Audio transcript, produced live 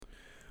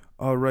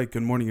All right,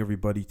 good morning,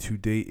 everybody.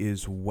 Today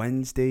is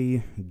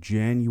Wednesday,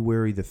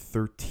 January the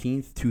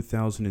 13th,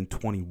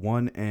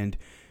 2021, and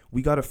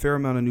we got a fair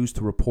amount of news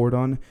to report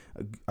on.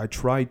 I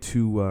tried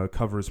to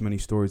cover as many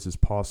stories as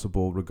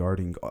possible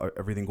regarding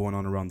everything going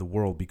on around the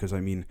world because,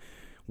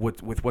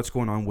 with what's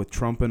going on with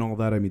Trump and all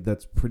that,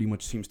 that's pretty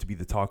much seems to be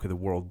the talk of the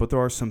world. But there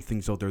are some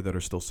things out there that are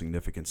still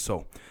significant.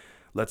 So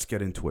let's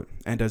get into it.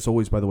 And as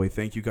always, by the way,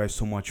 thank you guys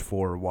so much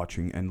for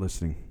watching and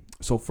listening.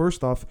 So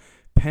first off,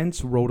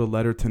 Pence wrote a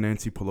letter to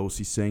Nancy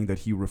Pelosi saying that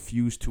he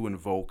refused to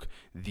invoke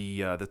the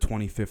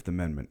 25th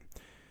Amendment.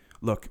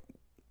 Look,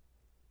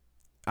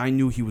 I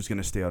knew he was going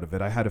to stay out of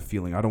it. I had a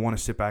feeling. I don't want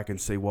to sit back and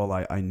say, well,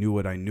 I knew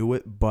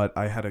it, but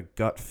I had a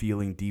gut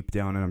feeling deep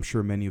down, and I'm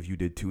sure many of you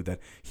did too,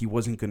 that he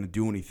wasn't going to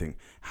do anything.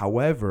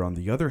 However, on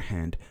the other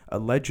hand,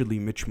 allegedly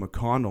Mitch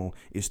McConnell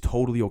is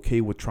totally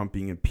okay with Trump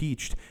being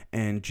impeached,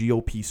 and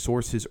GOP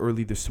sources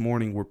early this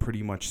morning were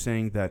pretty much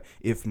saying that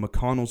if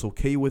McConnell's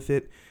okay with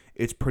it,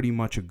 it's pretty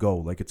much a go,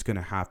 like it's going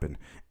to happen.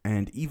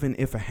 And even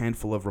if a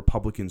handful of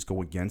Republicans go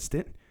against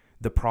it,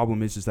 the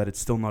problem is that it's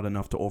still not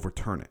enough to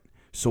overturn it.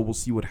 So we'll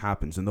see what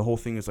happens. And the whole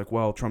thing is like,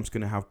 well, Trump's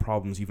going to have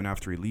problems even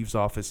after he leaves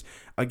office.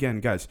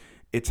 Again, guys,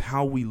 it's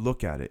how we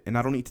look at it. And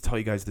I don't need to tell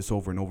you guys this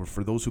over and over.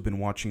 For those who've been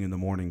watching in the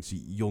mornings,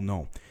 you'll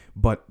know.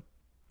 But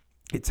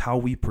it's how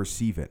we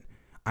perceive it.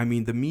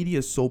 The media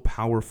is so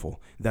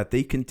powerful that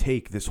they can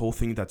take this whole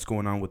thing that's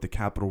going on with the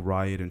Capitol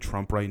riot and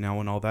Trump right now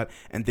and all that,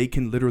 and they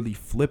can literally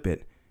flip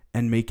it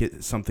and make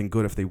it something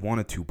good if they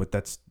wanted to, but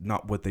that's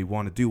not what they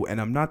want to do.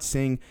 And I'm not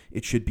saying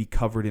it should be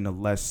covered in a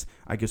less,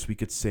 I guess we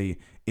could say,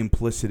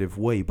 implicitive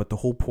way, but the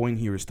whole point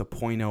here is to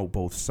point out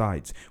both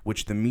sides,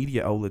 which the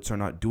media outlets are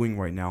not doing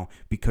right now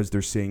because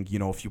they're saying,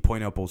 if you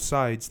point out both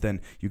sides,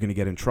 then you're going to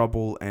get in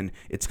trouble. And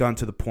it's gotten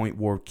to the point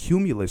where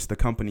Cumulus, the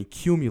company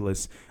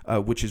Cumulus,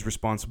 which is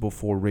responsible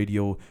for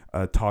radio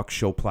talk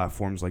show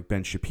platforms like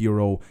Ben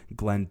Shapiro,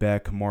 Glenn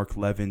Beck, Mark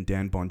Levin,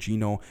 Dan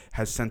Bongino,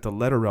 has sent a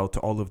letter out to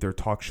all of their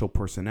talk show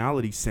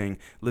personalities saying,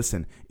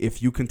 listen,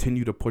 if you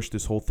continue to push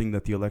this whole thing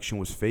that the election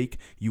was fake,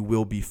 you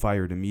will be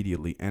fired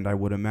immediately. And I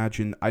would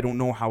imagine, I don't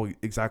know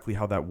exactly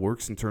how that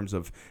works in terms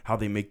of how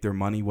they make their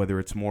money, whether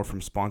it's more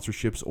from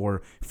sponsorships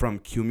or from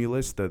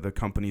Cumulus, the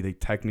company they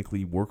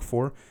technically work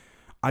for.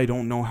 I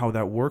don't know how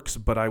that works,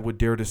 but I would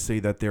dare to say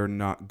that they're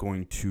not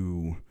going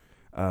to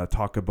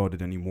talk about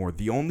it anymore.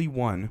 The only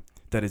one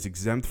that is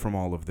exempt from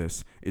all of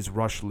this is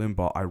Rush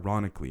Limbaugh,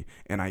 ironically,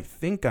 and I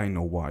think I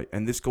know why.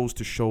 And this goes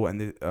to show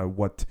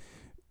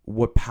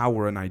what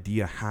power an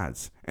idea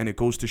has, and it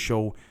goes to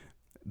show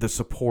the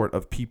support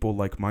of people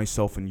like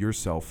myself and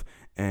yourself.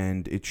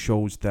 And it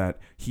shows that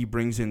he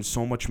brings in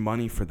so much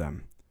money for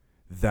them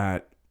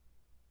that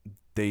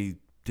they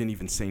didn't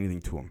even say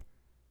anything to him.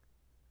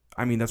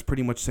 That's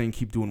pretty much saying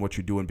keep doing what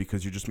you're doing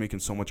because you're just making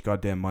so much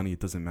goddamn money,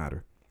 it doesn't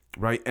matter.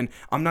 Right? And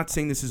I'm not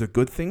saying this is a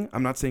good thing.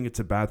 I'm not saying it's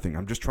a bad thing.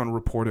 I'm just trying to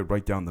report it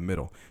right down the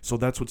middle. So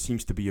that's what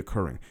seems to be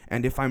occurring.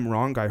 And if I'm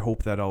wrong, I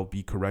hope that I'll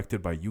be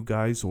corrected by you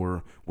guys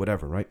or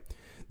whatever, right?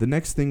 The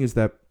next thing is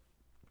that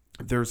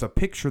there's a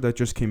picture that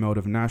just came out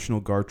of National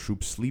Guard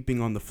troops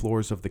sleeping on the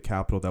floors of the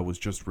Capitol that was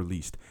just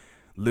released.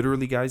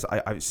 Literally, guys,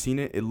 I've seen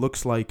it. It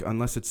looks like,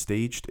 unless it's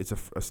staged, it's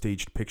a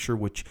staged picture,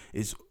 which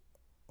is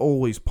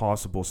always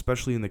possible,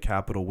 especially in the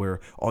Capitol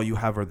where all you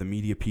have are the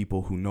media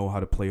people who know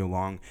how to play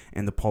along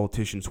and the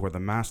politicians who are the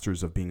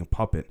masters of being a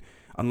puppet.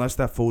 Unless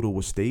that photo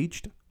was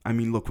staged,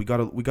 look, we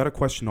gotta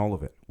question all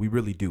of it. We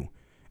really do.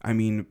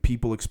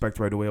 People expect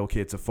right away, okay,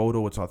 it's a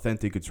photo, it's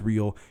authentic, it's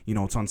real,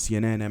 it's on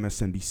CNN,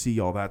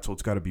 MSNBC, all that, so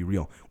it's got to be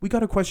real. We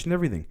got to question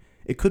everything.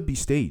 It could be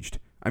staged.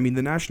 The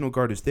National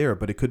Guard is there,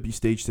 but it could be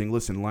staged saying,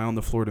 listen, lie on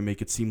the floor to make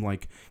it seem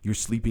like you're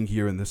sleeping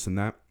here and this and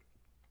that.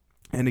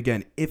 And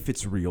again, if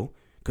it's real,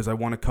 because I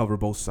want to cover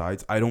both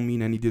sides, I don't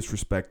mean any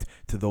disrespect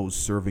to those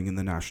serving in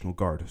the National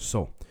Guard.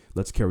 So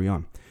let's carry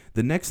on.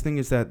 The next thing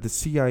is that the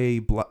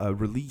CIA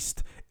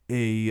released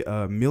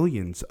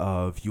millions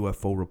of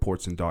UFO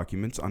reports and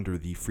documents under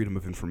the Freedom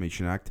of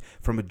Information Act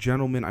from a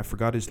gentleman. I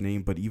forgot his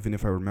name, but even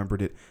if I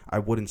remembered it, I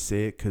wouldn't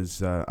say it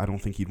because I don't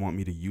think he'd want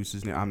me to use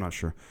his name. I'm not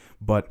sure.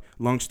 But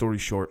long story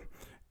short,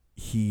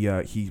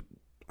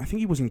 I think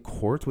he was in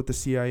court with the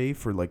CIA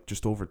for like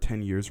just over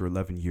 10 years or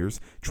 11 years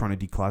trying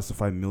to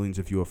declassify millions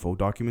of UFO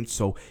documents.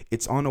 So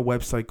it's on a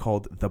website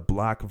called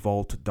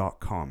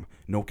theblackvault.com.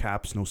 No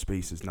caps, no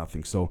spaces,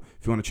 nothing. So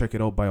if you want to check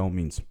it out, by all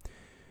means.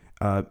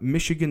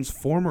 Michigan's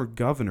former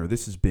governor,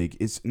 this is big,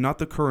 is not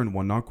the current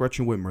one, not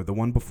Gretchen Whitmer, the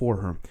one before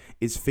her,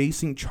 is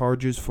facing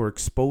charges for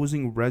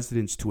exposing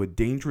residents to a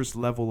dangerous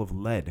level of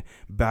lead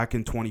back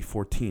in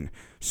 2014.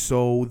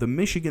 So the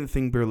Michigan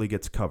thing barely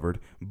gets covered,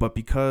 but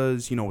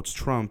because, it's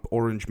Trump,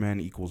 orange man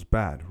equals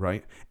bad,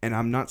 right? And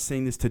I'm not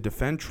saying this to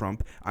defend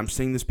Trump. I'm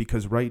saying this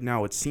because right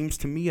now it seems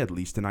to me, at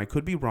least, and I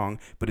could be wrong,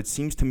 but it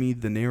seems to me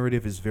the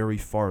narrative is very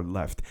far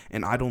left,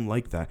 and I don't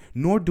like that.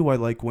 Nor do I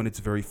like when it's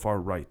very far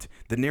right.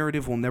 The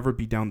narrative will never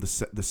be down the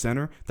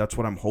center. That's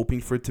what I'm hoping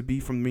for it to be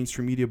from the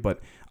mainstream media, but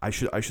I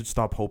should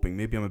stop hoping.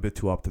 Maybe I'm a bit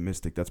too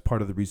optimistic. That's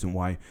part of the reason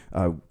why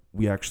I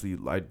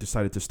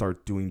decided to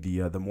start doing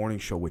the morning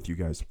show with you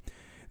guys.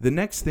 The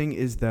next thing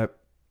is that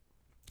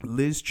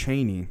Liz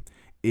Cheney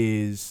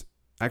is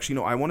actually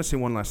no. I want to say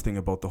one last thing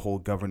about the whole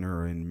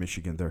governor in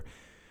Michigan there.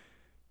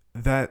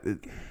 That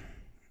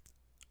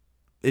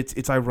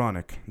it's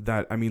ironic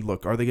that, I mean,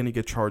 look, are they going to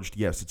get charged?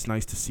 Yes, it's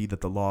nice to see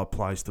that the law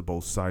applies to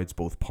both sides,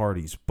 both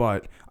parties,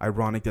 but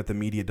ironic that the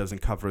media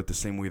doesn't cover it the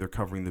same way they're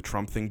covering the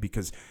Trump thing,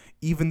 because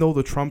even though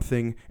the Trump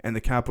thing and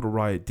the Capitol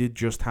riot did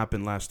just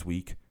happen last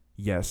week,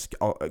 yes,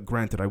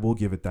 granted, I will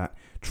give it that,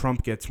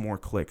 Trump gets more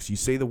clicks. You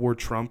say the word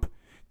Trump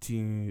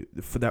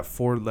for that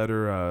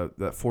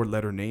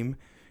four-letter name,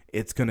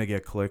 it's going to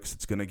get clicks,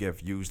 it's going to get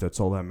views, that's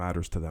all that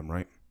matters to them,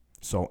 right?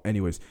 So,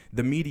 anyways,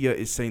 the media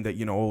is saying that,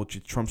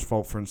 it's Trump's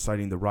fault for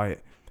inciting the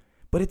riot.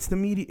 But it's the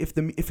media.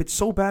 If it's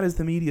so bad as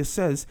the media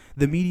says,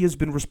 the media's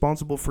been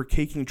responsible for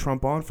caking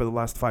Trump on for the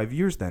last 5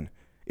 years then.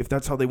 If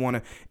that's how they want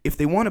to, if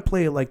they want to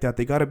play it like that,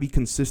 they got to be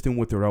consistent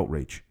with their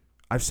outrage.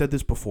 I've said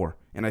this before,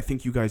 and I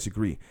think you guys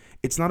agree.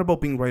 It's not about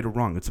being right or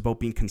wrong. It's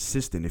about being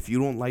consistent. If you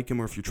don't like him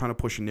or if you're trying to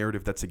push a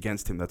narrative that's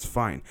against him, that's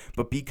fine.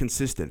 But be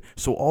consistent.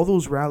 So all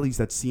those rallies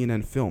that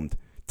CNN filmed,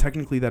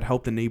 technically that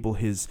helped enable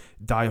his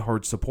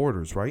diehard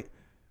supporters, right?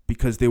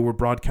 Because they were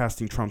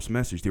broadcasting Trump's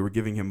message. They were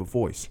giving him a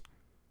voice.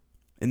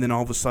 And then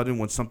all of a sudden,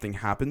 when something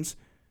happens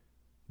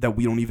that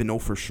we don't even know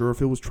for sure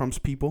if it was Trump's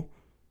people,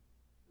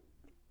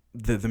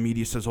 the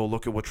media says, oh,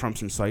 look at what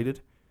Trump's incited.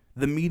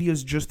 The media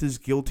is just as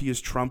guilty as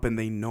Trump, and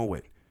they know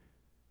it.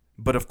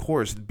 But of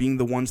course, being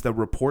the ones that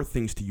report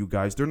things to you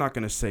guys, they're not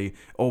going to say,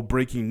 oh,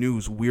 breaking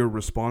news, we're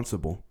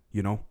responsible,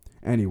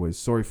 Anyways,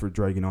 sorry for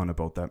dragging on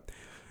about that.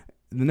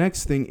 The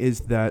next thing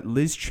is that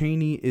Liz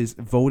Cheney is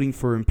voting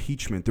for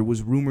impeachment. There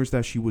was rumors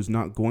that she was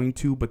not going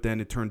to, but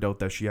then it turned out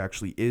that she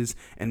actually is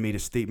and made a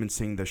statement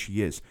saying that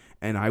she is.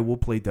 And I will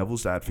play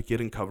devil's advocate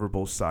and cover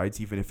both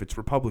sides, even if it's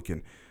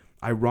Republican.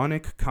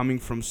 Ironic coming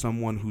from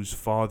someone whose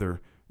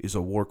father is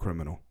a war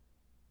criminal.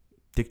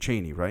 Dick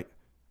Cheney, right?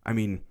 I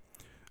mean,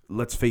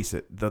 let's face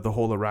it, the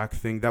whole Iraq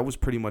thing, that was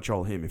pretty much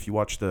all him. If you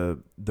watch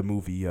the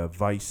movie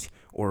Vice,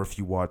 or if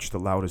you watch The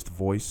Loudest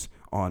Voice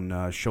on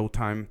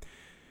Showtime,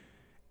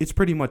 it's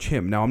pretty much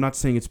him. Now, I'm not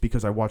saying it's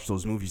because I watched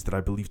those movies that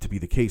I believe to be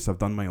the case. I've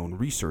done my own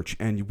research,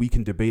 and we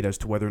can debate as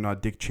to whether or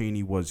not Dick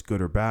Cheney was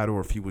good or bad, or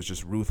if he was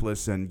just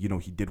ruthless and,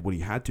 he did what he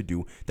had to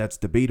do. That's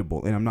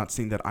debatable, and I'm not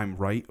saying that I'm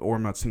right, or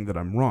I'm not saying that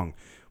I'm wrong.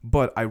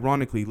 But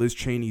ironically, Liz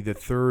Cheney, the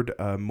third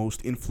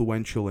most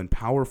influential and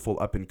powerful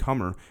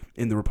up-and-comer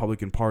in the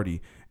Republican Party,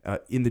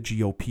 in the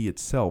GOP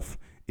itself,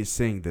 is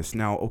saying this.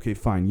 Now, okay,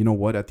 fine. You know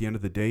what? At the end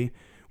of the day,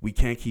 we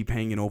can't keep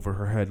hanging over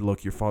her head,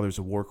 look, your father's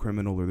a war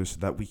criminal or this or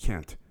that. We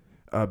can't.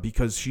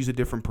 Because she's a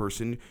different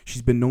person.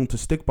 She's been known to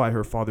stick by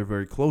her father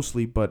very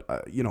closely, but,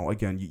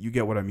 again, you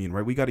get what I mean,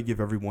 right? We got to give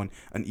everyone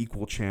an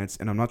equal chance,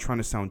 and I'm not trying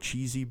to sound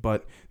cheesy,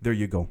 but there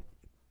you go.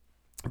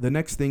 The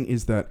next thing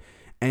is that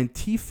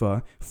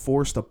Antifa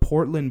forced a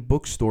Portland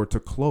bookstore to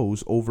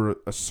close over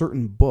a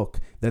certain book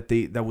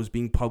that was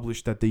being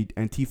published that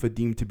Antifa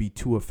deemed to be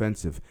too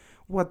offensive.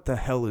 What the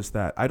hell is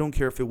that? I don't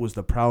care if it was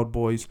the Proud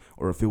Boys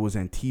or if it was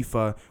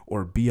Antifa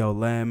or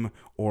BLM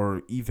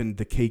or even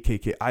the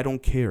KKK. I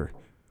don't care.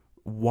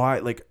 Why,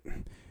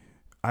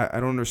 I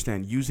don't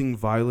understand. Using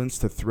violence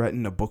to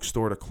threaten a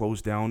bookstore to close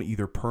down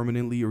either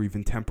permanently or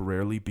even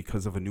temporarily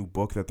because of a new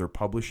book that they're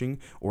publishing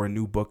or a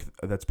new book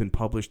that's been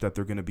published that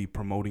they're going to be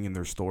promoting in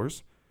their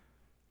stores.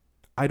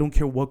 I don't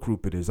care what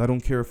group it is. I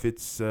don't care if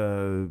it's,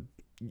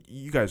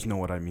 you guys know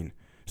what I mean.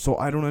 So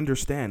I don't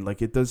understand.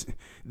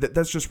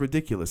 That's just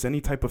ridiculous.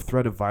 Any type of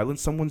threat of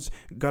violence, someone's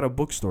got a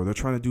bookstore. They're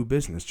trying to do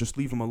business. Just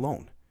leave them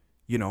alone,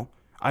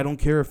 I don't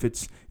care if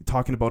it's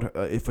talking about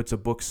if it's a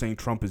book saying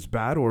Trump is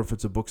bad or if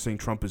it's a book saying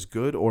Trump is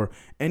good or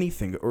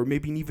anything, or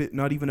maybe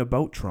not even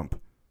about Trump.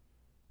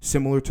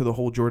 Similar to the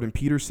whole Jordan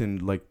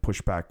Peterson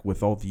pushback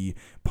with all the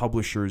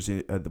publishers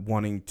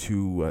wanting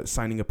to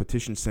signing a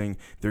petition saying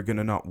they're going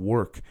to not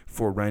work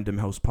for Random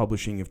House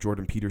Publishing if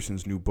Jordan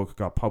Peterson's new book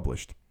got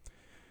published.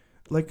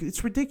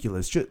 It's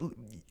ridiculous.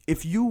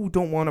 If you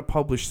don't want to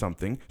publish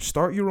something,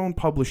 start your own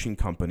publishing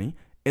company,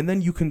 and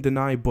then you can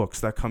deny books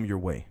that come your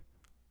way.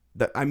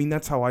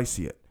 That's how I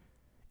see it.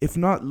 If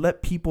not,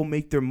 let people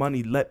make their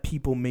money. Let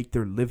people make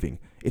their living.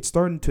 It's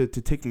starting to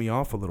tick me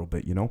off a little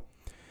bit,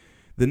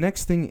 The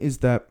next thing is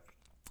that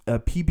a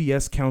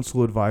PBS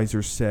council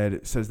advisor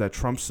says that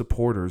Trump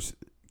supporters,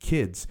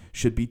 kids,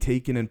 should be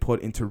taken and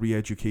put into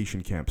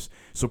re-education camps.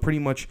 So pretty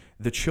much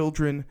the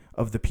children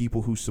of the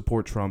people who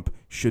support Trump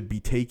should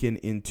be taken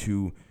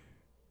into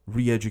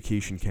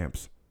re-education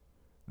camps.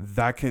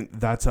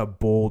 That's a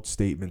bold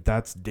statement.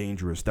 That's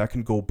dangerous. That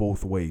can go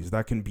both ways.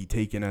 That can be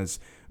taken as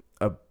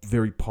a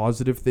very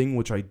positive thing,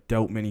 which I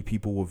doubt many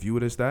people will view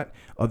it as that.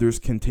 Others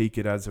can take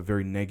it as a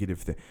very negative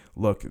thing.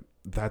 Look,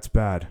 that's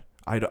bad.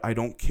 I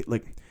don't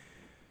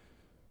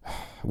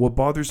what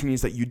bothers me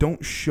is that you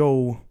don't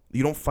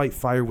fight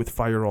fire with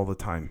fire all the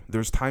time.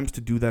 There's times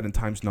to do that and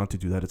times not to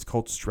do that. It's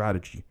called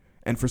strategy.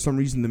 And for some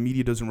reason, the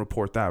media doesn't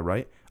report that,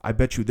 right? I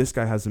bet you this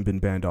guy hasn't been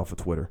banned off of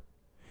Twitter.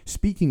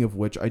 Speaking of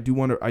which, I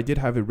did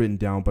have it written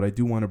down, but I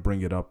do want to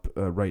bring it up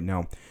right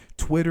now.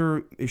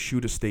 Twitter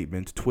issued a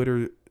statement.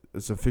 Twitter's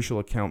official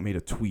account made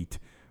a tweet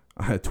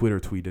Twitter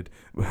tweeted,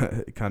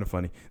 kind of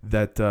funny,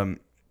 that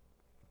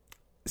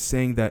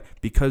saying that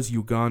because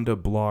Uganda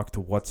blocked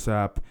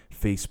WhatsApp,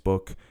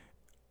 Facebook,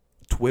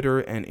 Twitter,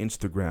 and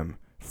Instagram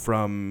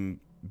from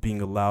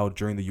being allowed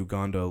during the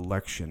Uganda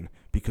election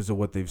because of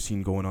what they've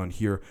seen going on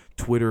here,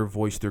 Twitter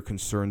voiced their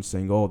concerns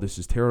saying, oh, this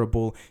is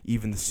terrible.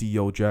 Even the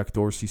CEO, Jack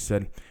Dorsey,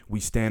 said, we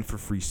stand for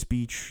free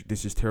speech.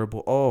 This is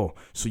terrible. Oh,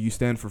 so you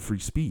stand for free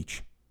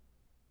speech.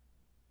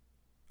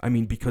 I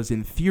mean, because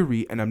in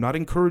theory, and I'm not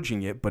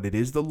encouraging it, but it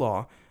is the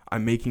law,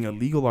 I'm making a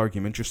legal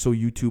argument just so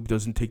YouTube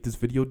doesn't take this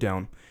video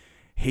down.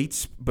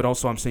 But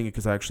also I'm saying it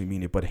because I actually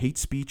mean it, but hate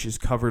speech is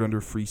covered under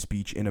free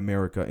speech in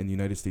America in the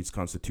United States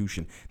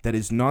Constitution. That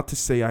is not to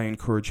say I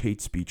encourage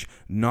hate speech,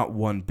 not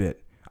one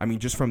bit. I mean,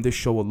 just from this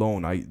show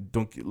alone, I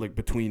don't, like,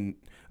 between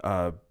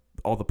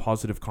all the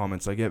positive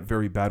comments, I get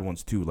very bad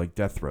ones too, like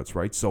death threats,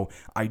 right? So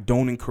I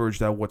don't encourage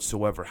that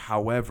whatsoever.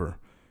 However,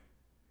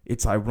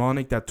 it's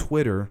ironic that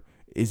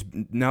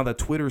now that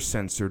Twitter's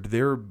censored,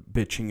 they're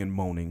bitching and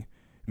moaning.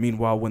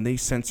 Meanwhile, when they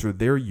censor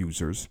their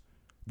users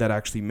that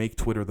actually make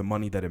Twitter the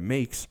money that it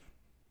makes,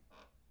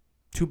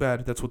 too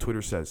bad, that's what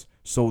Twitter says.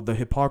 So the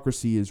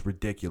hypocrisy is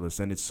ridiculous,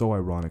 and it's so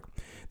ironic.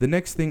 The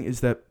next thing is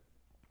that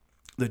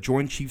the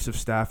Joint Chiefs of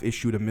Staff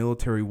issued a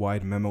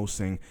military-wide memo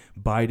saying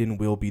Biden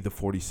will be the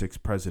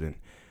 46th president.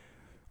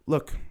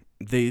 Look,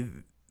 they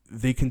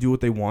can do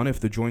what they want. If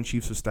the Joint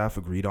Chiefs of Staff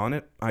agreed on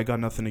it, I got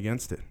nothing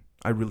against it.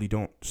 I really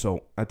don't.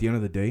 So at the end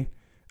of the day,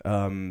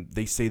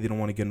 they say they don't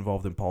want to get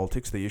involved in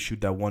politics. They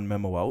issued that one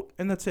memo out,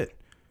 and that's it.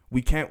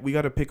 We got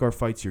to pick our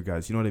fights here,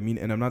 guys. You know what I mean?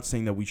 And I'm not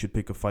saying that we should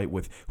pick a fight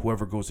with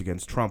whoever goes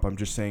against Trump. I'm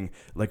just saying,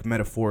 like,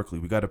 metaphorically,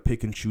 we got to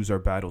pick and choose our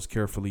battles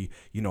carefully,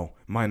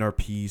 mine our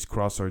P's,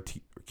 cross our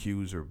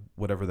Q's, or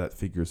whatever that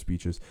figure of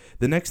speech is.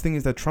 The next thing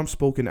is that Trump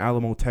spoke in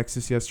Alamo,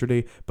 Texas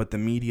yesterday, but the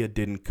media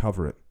didn't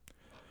cover it.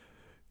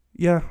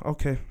 Yeah,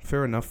 okay,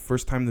 fair enough.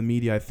 First time the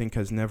media, I think,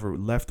 has never,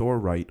 left or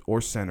right or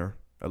center,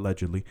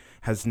 allegedly,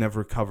 has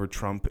never covered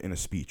Trump in a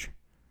speech.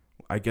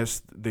 I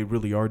guess they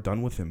really are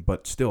done with him.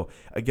 But still,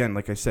 again,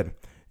 like I said,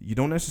 you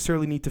don't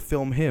necessarily need to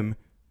film him.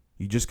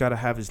 You just got to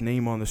have his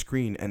name on the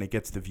screen, and it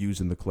gets the views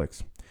and the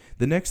clicks.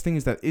 The next thing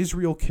is that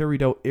Israel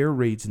carried out air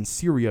raids in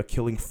Syria,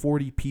 killing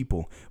 40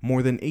 people.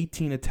 More than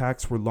 18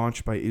 attacks were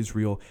launched by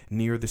Israel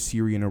near the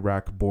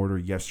Syrian-Iraq border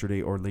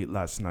yesterday or late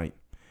last night.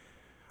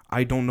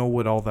 I don't know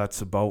what all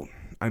that's about.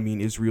 I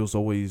mean, Israel's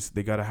always,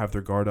 they got to have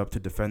their guard up to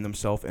defend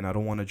themselves, and I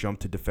don't want to jump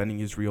to defending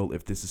Israel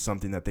if this is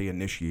something that they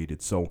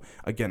initiated. So,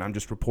 again, I'm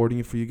just reporting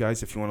it for you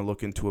guys. If you want to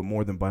look into it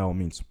more, then by all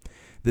means.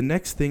 The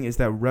next thing is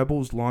that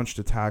rebels launched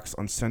attacks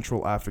on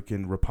Central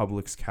African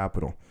Republic's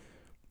capital.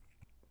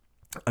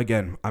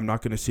 Again, I'm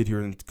not going to sit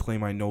here and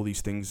claim I know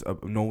these things,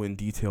 know in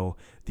detail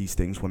these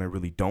things when I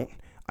really don't.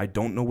 I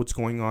don't know what's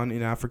going on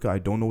in Africa. I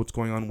don't know what's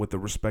going on with the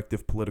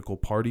respective political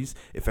parties.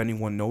 If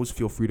anyone knows,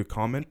 feel free to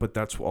comment, but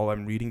that's all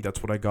I'm reading.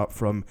 That's what I got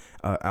from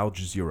Al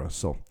Jazeera.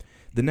 So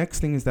the next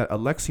thing is that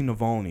Alexei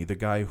Navalny, the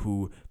guy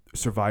who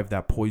survived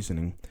that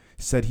poisoning,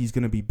 said he's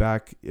going to be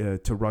back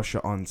to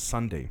Russia on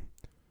Sunday.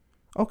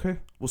 Okay,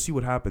 we'll see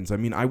what happens. I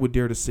mean, I would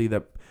dare to say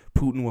that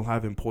Putin will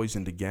have him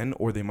poisoned again,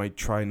 or they might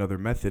try another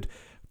method.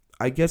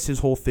 I guess his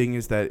whole thing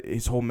is that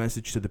his whole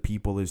message to the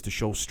people is to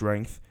show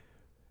strength,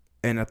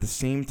 and at the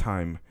same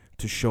time,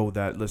 to show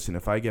that, listen,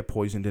 if I get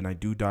poisoned and I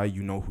do die,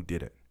 you know who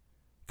did it,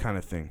 kind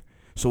of thing.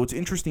 So it's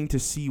interesting to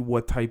see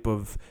what type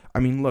of, I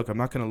mean, look, I'm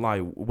not going to lie,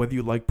 whether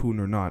you like Putin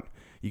or not,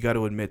 you got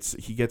to admit,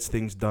 he gets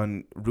things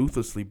done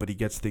ruthlessly, but he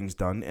gets things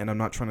done, and I'm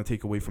not trying to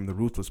take away from the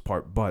ruthless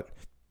part, but,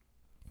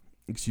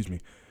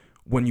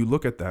 when you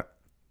look at that,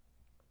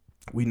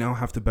 we now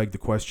have to beg the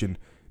question,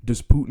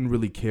 does Putin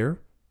really care?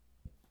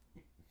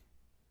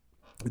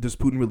 Does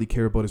Putin really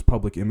care about his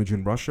public image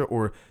in Russia,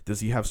 or does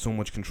he have so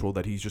much control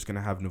that he's just going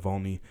to have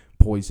Navalny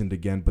poisoned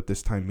again, but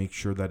this time make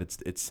sure that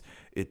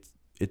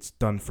it's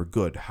done for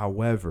good?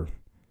 However,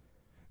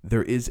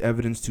 there is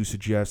evidence to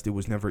suggest it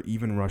was never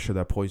even Russia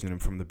that poisoned him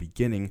from the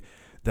beginning,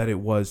 that it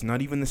was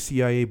not even the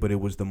CIA, but it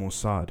was the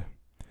Mossad.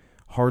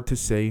 Hard to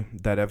say.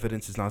 That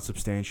evidence is not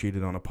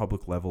substantiated on a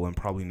public level and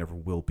probably never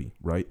will be,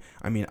 right?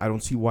 I mean, I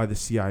don't see why the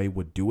CIA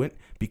would do it,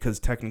 because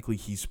technically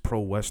he's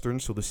pro-Western,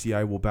 so the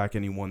CIA will back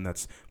anyone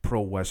that's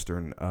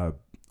pro-Western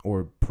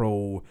or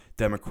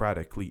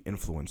pro-democratically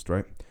influenced,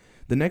 right?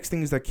 The next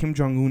thing is that Kim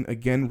Jong-un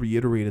again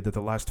reiterated that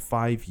the last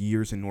 5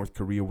 years in North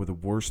Korea were the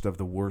worst of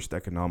the worst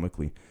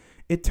economically.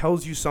 It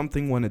tells you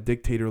something when a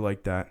dictator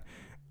like that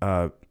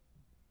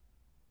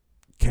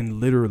can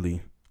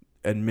literally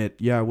admit,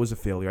 yeah, it was a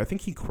failure. I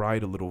think he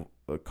cried a little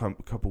a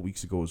couple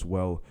weeks ago as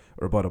well,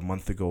 or about a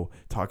month ago,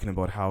 talking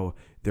about how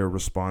their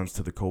response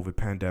to the COVID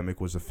pandemic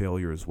was a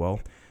failure as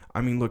well.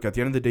 I mean, look, at the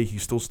end of the day,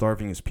 he's still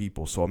starving his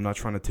people, so I'm not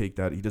trying to take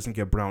that. He doesn't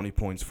get brownie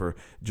points for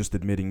just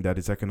admitting that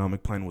his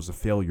economic plan was a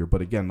failure.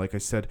 But again, like I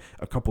said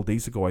a couple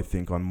days ago, I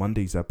think, on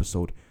Monday's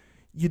episode,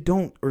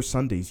 or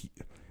Sundays,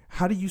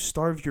 how do you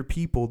starve your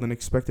people then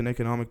expect an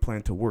economic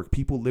plan to work?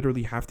 People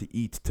literally have to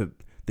eat.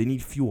 They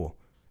need fuel.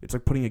 It's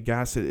like putting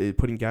gas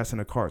in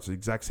a car. It's the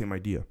exact same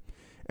idea.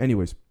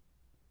 Anyways,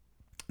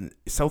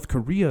 South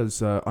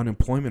Korea's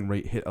unemployment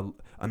rate hit an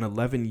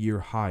 11-year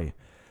high.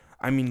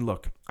 I mean,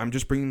 look, I'm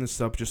just bringing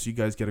this up just so you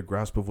guys get a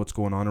grasp of what's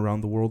going on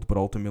around the world, but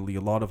ultimately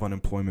a lot of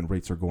unemployment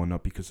rates are going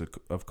up because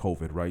of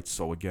COVID, right?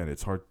 So again,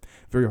 it's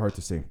very hard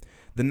to say.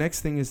 The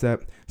next thing is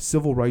that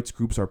civil rights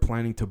groups are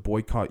planning to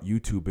boycott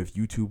YouTube if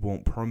YouTube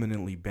won't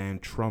permanently ban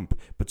Trump.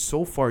 But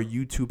so far,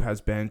 YouTube has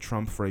banned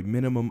Trump for a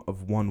minimum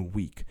of 1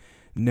 week.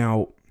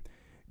 Now,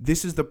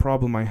 this is the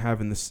problem I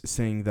have in this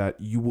saying that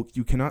you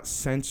cannot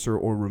censor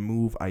or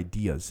remove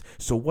ideas.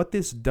 So what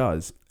this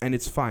does, and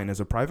it's fine as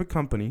a private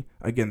company,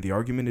 again, the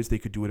argument is they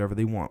could do whatever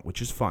they want, which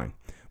is fine.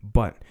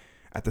 But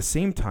at the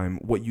same time,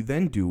 what you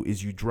then do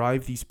is you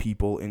drive these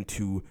people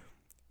into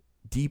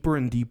deeper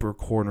and deeper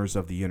corners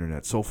of the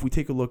internet. So if we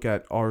take a look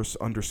at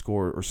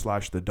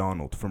r_or/the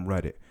Donald from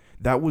Reddit,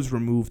 that was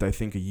removed, I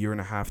think,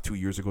 1.5 2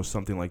 years ago,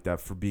 something like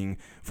that, for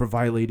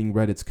violating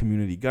Reddit's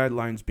community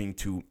guidelines, being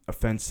too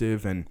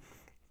offensive, and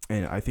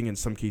I think in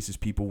some cases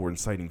people were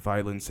inciting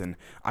violence, and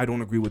I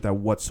don't agree with that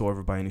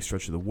whatsoever by any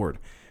stretch of the word.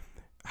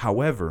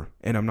 However,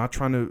 and I'm not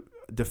trying to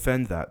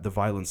defend the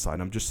violence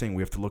side, I'm just saying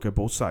we have to look at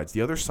both sides.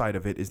 The other side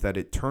of it is that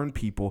it turned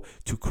people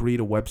to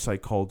create a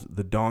website called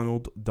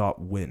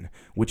thedonald.win,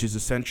 which is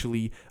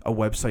essentially a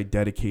website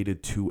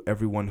dedicated to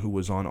everyone who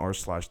was on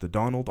r/the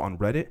Donald on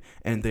Reddit,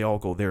 and they all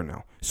go there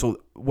now.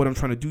 So what I'm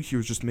trying to do here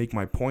is just make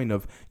my point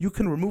of you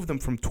can remove them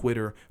from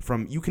Twitter,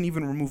 you can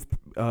even remove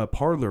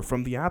Parler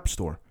from the App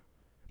Store.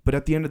 But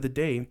at the end of the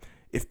day,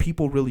 if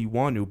people really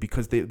want to,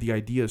 because the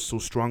idea is so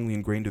strongly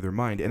ingrained in their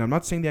mind, and I'm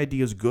not saying the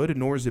idea is good,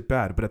 nor is it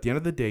bad, but at the end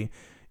of the day,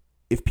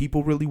 if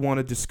people really want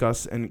to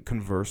discuss and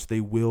converse,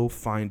 they will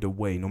find a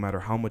way, no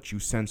matter how much you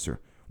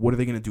censor. What are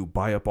they going to do?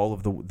 Buy up all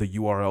of the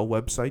URL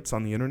websites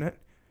on the internet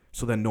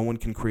so that no one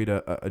can create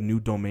a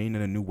new domain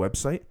and a new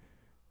website?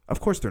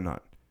 Of course they're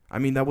not. I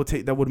mean, that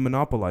would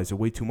monopolize it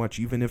way too much.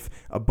 Even if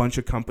a bunch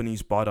of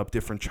companies bought up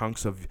different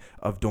chunks of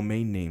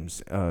domain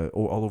names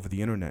all over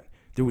the internet,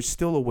 there was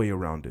still a way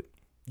around it.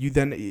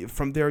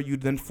 From there, you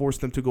then force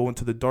them to go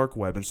into the dark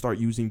web and start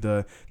using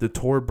the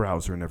Tor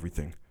browser and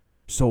everything.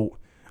 So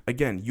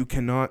again, you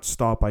cannot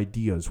stop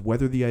ideas,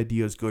 whether the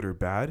idea is good or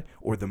bad,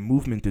 or the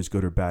movement is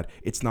good or bad.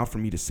 It's not for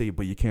me to say,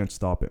 but you can't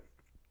stop it.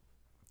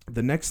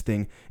 The next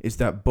thing is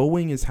that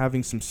Boeing is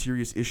having some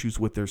serious issues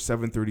with their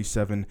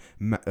 737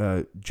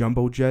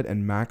 jumbo jet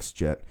and max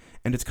jet,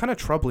 and it's kind of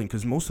troubling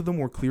because most of them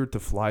were cleared to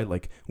fly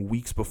like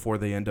weeks before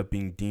they end up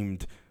being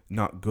deemed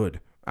not good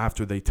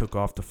after they took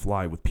off to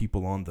fly with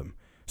people on them.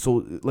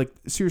 So, like,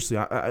 seriously,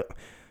 I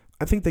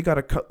think they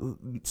gotta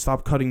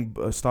stop cutting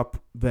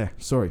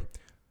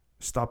Boeing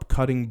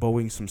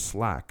some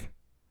slack,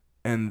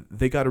 and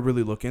they gotta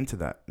really look into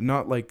that.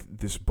 Not like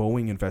this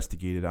Boeing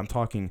investigated. I'm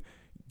talking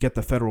get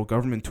the federal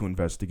government to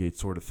investigate,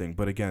 sort of thing.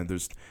 But again,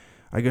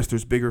 I guess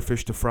there's bigger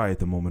fish to fry at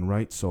the moment,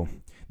 right? So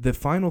the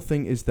final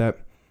thing is that,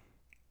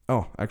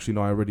 oh, actually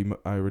no, I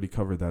already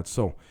covered that.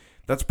 So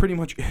that's pretty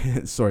much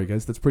sorry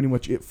guys, that's pretty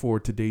much it for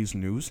today's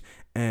news,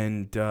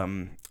 and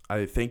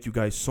I thank you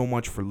guys so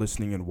much for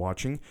listening and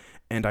watching,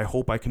 and I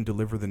hope I can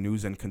deliver the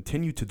news and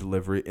continue to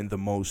deliver it in the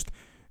most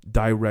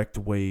direct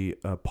way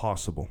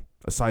possible,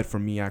 aside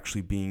from me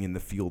actually being in the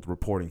field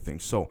reporting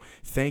things. So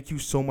thank you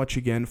so much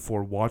again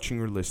for watching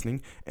or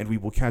listening, and we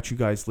will catch you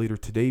guys later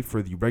today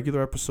for the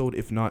regular episode.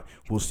 If not,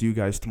 we'll see you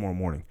guys tomorrow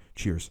morning.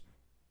 Cheers.